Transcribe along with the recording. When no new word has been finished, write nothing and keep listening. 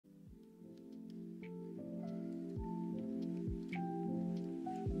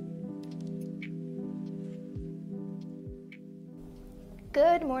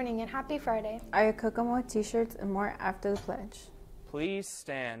Good morning and happy Friday. Aya Kokomo t-shirts and more after the pledge. Please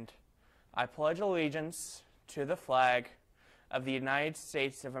stand. I pledge allegiance to the flag of the United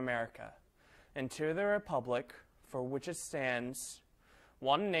States of America and to the republic for which it stands,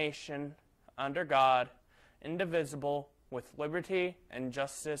 one nation, under God, indivisible, with liberty and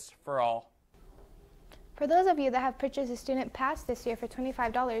justice for all. For those of you that have purchased a student pass this year for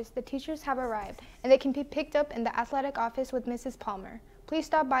 $25, the teachers have arrived, and they can be picked up in the athletic office with Mrs. Palmer. Please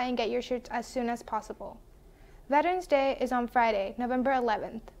stop by and get your shirts as soon as possible. Veterans Day is on Friday, November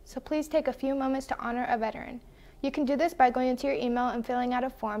 11th, so please take a few moments to honor a veteran. You can do this by going into your email and filling out a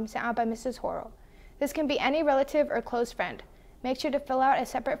form sent out by Mrs. Horrell. This can be any relative or close friend. Make sure to fill out a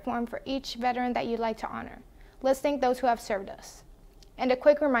separate form for each veteran that you'd like to honor. Let's thank those who have served us. And a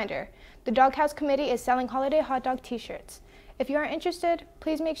quick reminder, the Doghouse Committee is selling holiday hot dog t-shirts. If you are interested,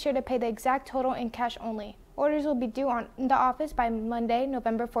 please make sure to pay the exact total in cash only. Orders will be due in the office by Monday,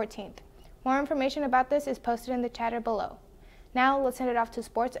 November 14th. More information about this is posted in the chatter below. Now let's send it off to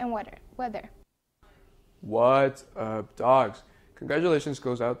sports and weather. What's up, dogs? Congratulations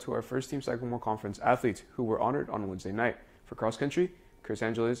goes out to our first Team Cyclemore Conference athletes who were honored on Wednesday night. For cross country, Chris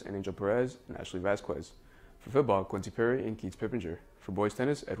Angeles and Angel Perez and Ashley Vasquez. For football, Quincy Perry and Keats Pippinger. For boys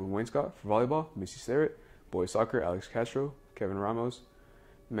tennis, Edwin Wainscott. For volleyball, Missy Starrett. Boys soccer, Alex Castro, Kevin Ramos,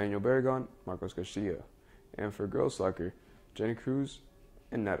 Manuel Barragon, Marcos Garcia. And for girls soccer, Jenny Cruz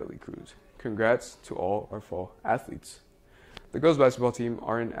and Natalie Cruz. Congrats to all our fall athletes. The girls basketball team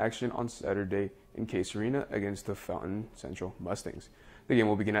are in action on Saturday in Case Arena against the Fountain Central Mustangs. The game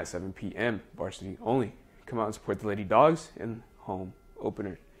will begin at 7 p.m. varsity only. Come out and support the Lady Dogs in home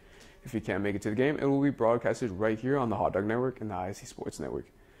opener. If you can't make it to the game, it will be broadcasted right here on the Hot Dog Network and the ISC Sports Network.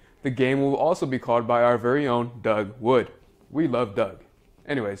 The game will also be called by our very own Doug Wood. We love Doug.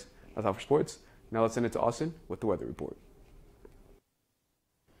 Anyways, that's all for sports. Now let's send it to Austin with the weather report.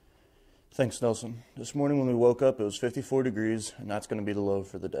 Thanks, Nelson. This morning when we woke up, it was 54 degrees, and that's going to be the low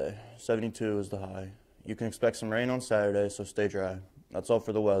for the day. 72 is the high. You can expect some rain on Saturday, so stay dry. That's all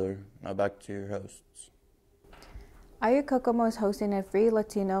for the weather. Now back to your hosts. Aya Kokomo is hosting a free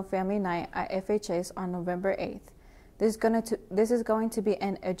Latino family night at FHS on November 8th. This is going to be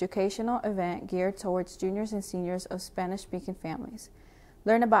an educational event geared towards juniors and seniors of Spanish-speaking families.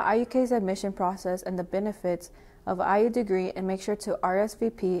 Learn about IUK's admission process and the benefits of an IU degree, and make sure to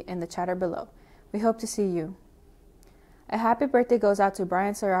RSVP in the chatter below. We hope to see you. A happy birthday goes out to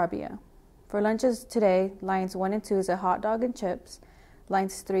Brian Sarabia. For lunches today, lines 1 and 2 is a hot dog and chips,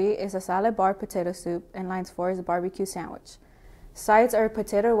 lines 3 is a salad bar potato soup, and lines 4 is a barbecue sandwich. Sides are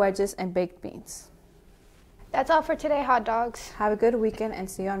potato wedges and baked beans. That's all for today, hot dogs. Have a good weekend and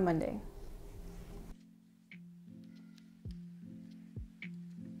see you on Monday.